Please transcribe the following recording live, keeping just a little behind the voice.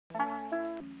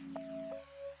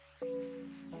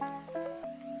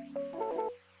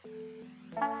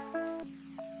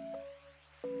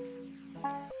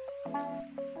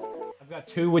I've got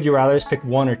two. Would you rather pick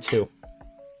one or two?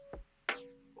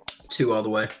 Two all the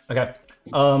way. Okay.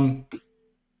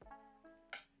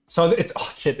 So it's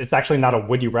oh shit. It's actually not a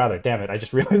would you rather. Damn it! I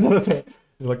just realized that.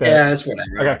 Yeah, that's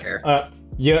whatever. Okay. I don't care.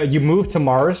 You move to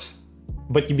Mars,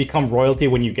 but you become royalty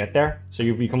when you get there. So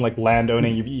you become like land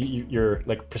owning. You're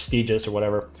like prestigious or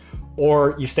whatever.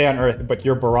 Or you stay on Earth, but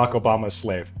you're Barack Obama's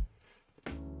slave,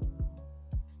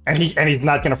 and he's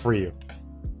not gonna free you.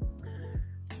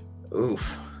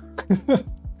 Oof.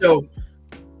 So,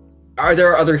 are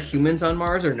there other humans on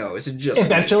Mars, or no? Is it just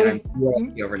eventually?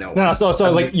 You ever know? No. So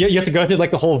like you have to go through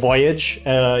like the whole voyage.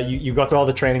 You go through all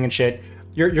the training and shit.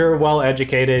 You're well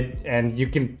educated, and you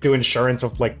can do insurance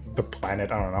of like the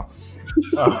planet. I don't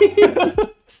know.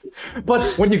 But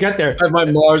when you get there, I have my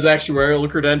Mars actuarial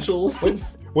credentials.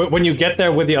 When you get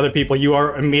there with the other people, you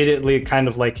are immediately kind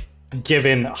of like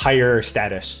given higher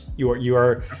status. You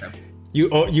are okay.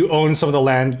 You own some of the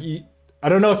land. I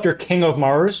don't know if you're king of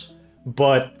Mars,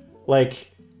 but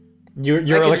like you're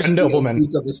like a nobleman.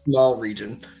 Of a small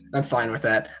region. I'm fine with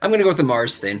that. I'm gonna go with the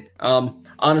Mars thing.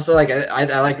 Honestly, like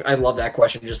I love that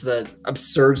question. Just the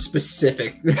absurd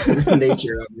specific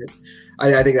nature of it.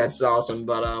 I think that's awesome.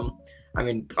 But I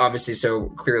mean, obviously, so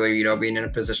clearly, you know, being in a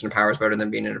position of power is better than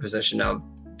being in a position of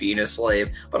being a slave.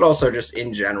 But also, just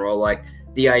in general, like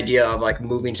the idea of like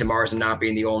moving to Mars and not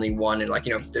being the only one, and like,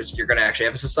 you know, you're gonna actually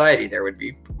have a society there would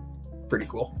be pretty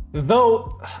cool.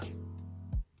 Though,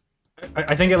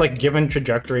 I think like given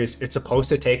trajectories, it's supposed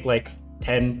to take like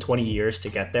 10, 20 years to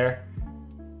get there.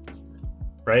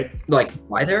 Right? Like,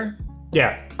 why there?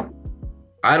 Yeah.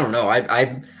 I don't know.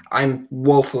 I'm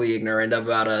woefully ignorant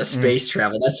about space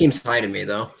travel. That seems high to me,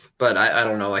 though. But I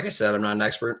don't know. Like I said, I'm not an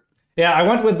expert. Yeah, I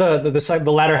went with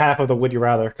the latter half of the would you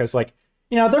rather, because, like,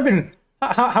 you know, there have been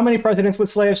how many presidents with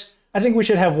slaves? I think we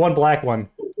should have one black one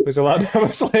who's allowed to have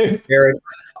a slave. Eric,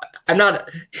 I'm not.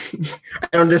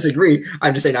 I don't disagree.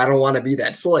 I'm just saying I don't want to be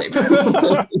that slave.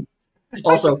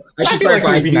 Also, I should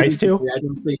clarify. Like be nice too. I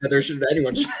don't think that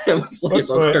anyone should have slaves.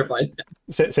 I'll clarify that.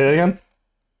 Say that again.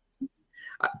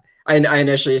 I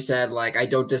initially said, like, I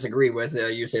don't disagree with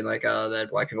you saying, like, that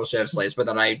black people should have slaves, but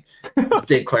then I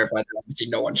did clarify that obviously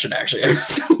no one should actually have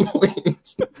slaves.